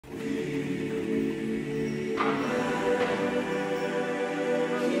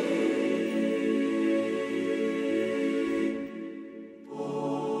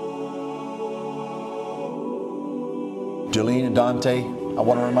Jolene and Dante, I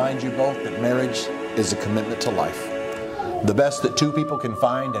want to remind you both that marriage is a commitment to life. The best that two people can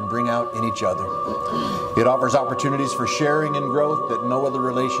find and bring out in each other. It offers opportunities for sharing and growth that no other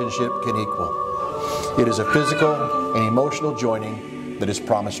relationship can equal. It is a physical and emotional joining that is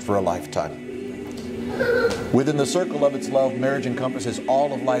promised for a lifetime. Within the circle of its love, marriage encompasses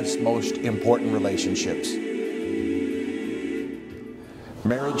all of life's most important relationships.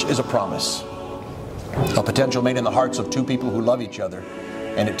 Marriage is a promise, a potential made in the hearts of two people who love each other,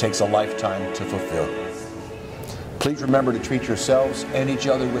 and it takes a lifetime to fulfill. Please remember to treat yourselves and each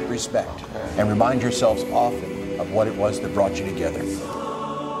other with respect, and remind yourselves often of what it was that brought you together.